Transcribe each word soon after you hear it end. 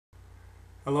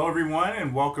Hello, everyone,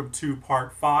 and welcome to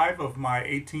part 5 of my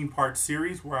 18-part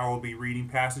series where I will be reading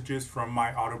passages from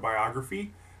my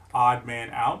autobiography, Odd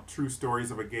Man Out, True Stories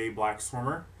of a Gay Black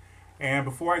Swimmer. And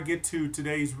before I get to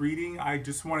today's reading, I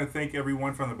just want to thank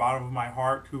everyone from the bottom of my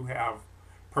heart who have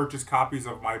purchased copies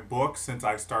of my book since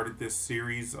I started this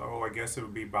series, I guess it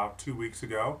would be about 2 weeks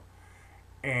ago.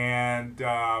 And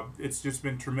it's just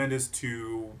been tremendous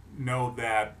to know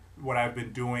that what I've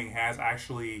been doing has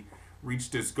actually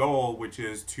reached its goal, which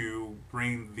is to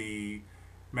bring the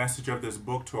message of this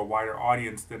book to a wider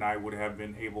audience than I would have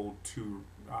been able to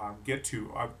get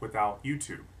to without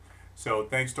YouTube. So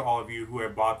thanks to all of you who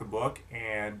have bought the book,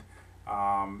 and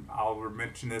I'll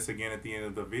mention this again at the end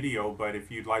of the video, but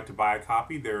if you'd like to buy a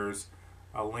copy, there's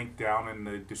a link down in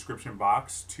the description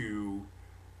box to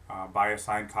buy a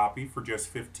signed copy for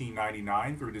just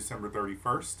 $15.99 through December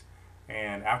 31st.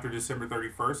 And after December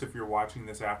 31st, if you're watching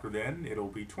this after then, it'll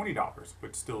be $20,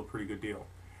 but still a pretty good deal.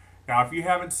 Now, if you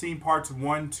haven't seen parts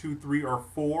 1, 2, 3, or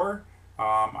 4,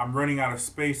 I'm running out of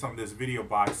space on this video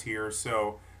box here,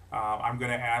 so I'm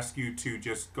going to ask you to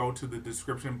just go to the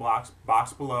description box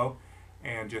below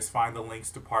and just find the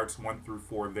links to parts 1 through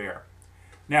 4 there.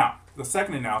 Now, the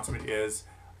second announcement is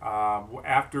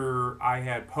after I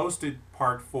had posted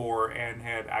part 4 and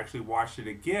had actually watched it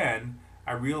again,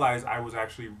 I realized I was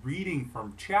actually reading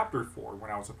from chapter 4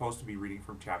 when I was supposed to be reading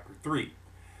from chapter 3.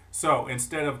 So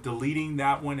instead of deleting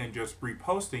that one and just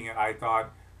reposting it, I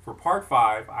thought for part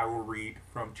 5 I will read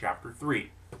from chapter 3.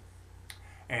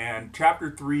 And chapter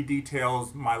 3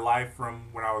 details my life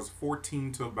from when I was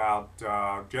 14 to about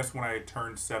just when I had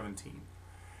turned 17.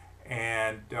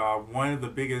 And one of the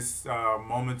biggest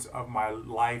moments of my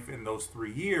life in those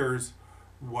 3 years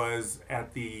was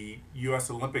at the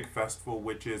U.S. Olympic Festival,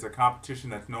 which is a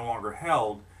competition that's no longer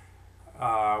held,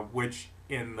 which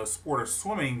in the sport of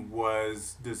swimming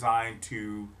was designed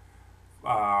to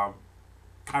kind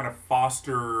of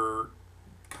foster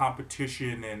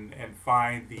competition and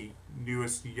find the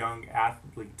newest young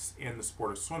athletes in the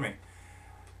sport of swimming.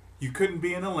 You couldn't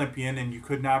be an Olympian and you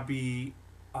could not be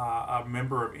a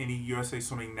member of any USA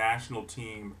Swimming national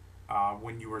team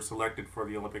when you were selected for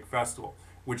the Olympic Festival,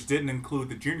 which didn't include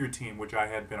the junior team, which I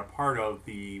had been a part of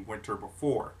the winter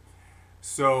before.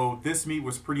 So this meet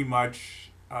was pretty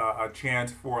much a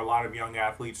chance for a lot of young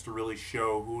athletes to really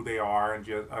show who they are and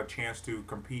just a chance to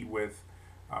compete with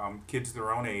kids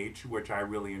their own age, which I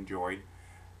really enjoyed.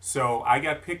 So I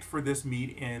got picked for this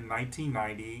meet in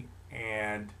 1990,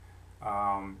 and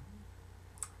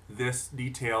this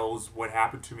details what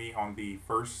happened to me on the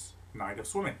first night of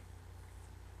swimming.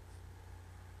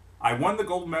 I won the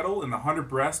gold medal in the 100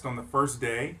 breast on the first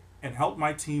day and helped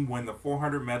my team win the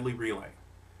 400 medley relay.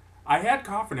 I had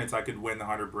confidence I could win the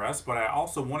 100 breast, but I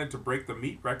also wanted to break the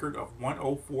meet record of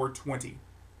 1:04:20.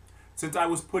 Since I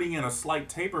was putting in a slight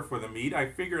taper for the meet, I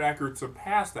figured I could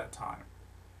surpass that time.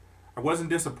 I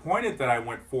wasn't disappointed that I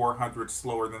went 400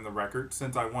 slower than the record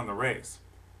since I won the race.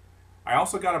 I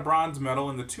also got a bronze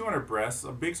medal in the 200 breast,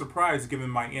 a big surprise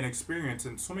given my inexperience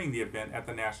in swimming the event at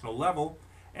the national level,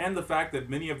 and the fact that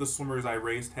many of the swimmers I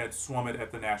raced had swum it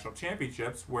at the national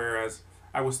championships, whereas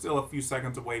I was still a few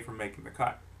seconds away from making the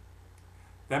cut.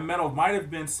 That medal might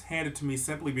have been handed to me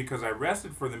simply because I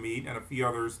rested for the meet and a few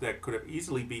others that could have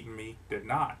easily beaten me did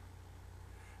not.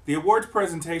 The awards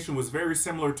presentation was very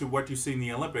similar to what you see in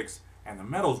the Olympics, and the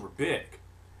medals were big.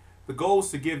 The goal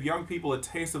was to give young people a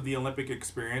taste of the Olympic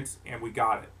experience, and we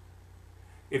got it.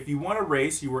 If you won a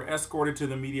race, you were escorted to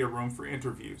the media room for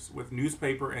interviews with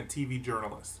newspaper and TV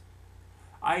journalists.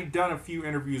 I'd done a few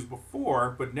interviews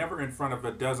before, but never in front of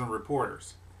a dozen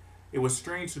reporters. It was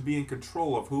strange to be in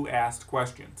control of who asked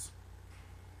questions.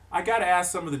 I got to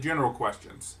ask some of the general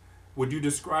questions. Would you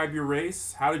describe your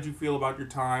race? How did you feel about your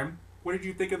time? What did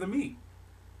you think of the meet?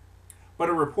 But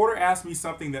a reporter asked me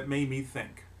something that made me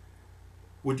think.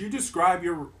 What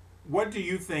do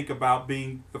you think about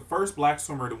being the first black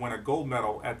swimmer to win a gold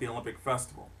medal at the Olympic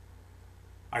Festival?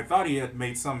 I thought he had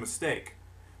made some mistake.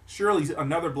 Surely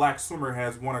another black swimmer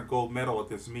has won a gold medal at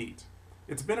this meet.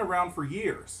 It's been around for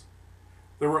years.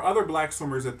 There were other black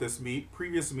swimmers at this meet.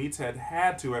 Previous meets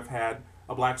had to have had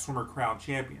a black swimmer crowned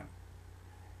champion.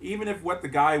 Even if what the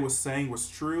guy was saying was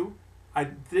true, I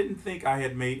didn't think I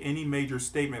had made any major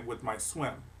statement with my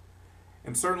swim,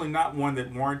 and certainly not one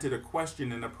that warranted a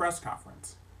question in a press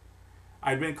conference.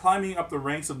 I'd been climbing up the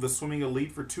ranks of the swimming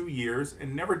elite for 2 years,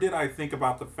 and never did I think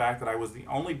about the fact that I was the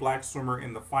only black swimmer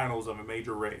in the finals of a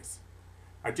major race.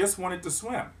 I just wanted to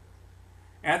swim.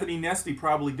 Anthony Nesty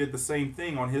probably did the same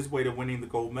thing on his way to winning the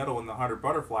gold medal in the 100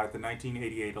 butterfly at the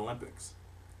 1988 Olympics.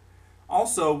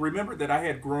 Also, remember that I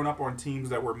had grown up on teams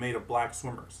that were made of black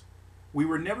swimmers. We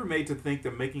were never made to think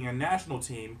that making a national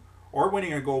team or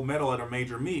winning a gold medal at a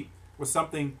major meet was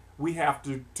something we have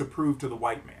to prove to the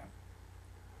white man.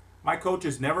 My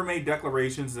coaches never made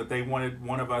declarations that they wanted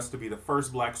one of us to be the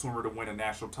first black swimmer to win a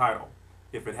national title.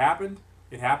 If it happened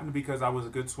because I was a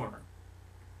good swimmer.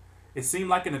 It seemed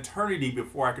like an eternity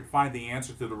before I could find the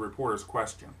answer to the reporter's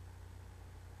question.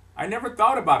 I never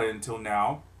thought about it until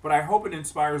now, but I hope it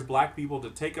inspires black people to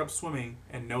take up swimming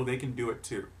and know they can do it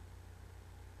too.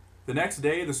 The next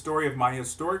day, the story of my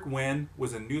historic win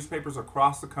was in newspapers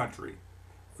across the country.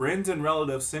 Friends and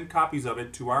relatives sent copies of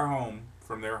it to our home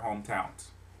from their hometowns.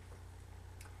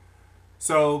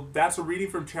 So that's a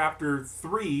reading from chapter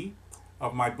 3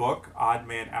 of my book, Odd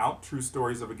Man Out, True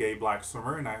Stories of a Gay Black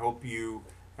Swimmer, and I hope you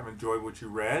have enjoyed what you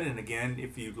read. And again,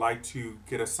 if you'd like to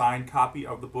get a signed copy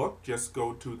of the book, just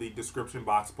go to the description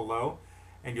box below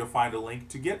and you'll find a link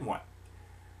to get one.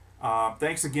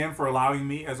 Thanks again for allowing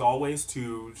me, as always,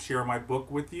 to share my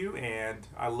book with you, and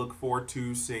I look forward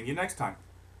to seeing you next time.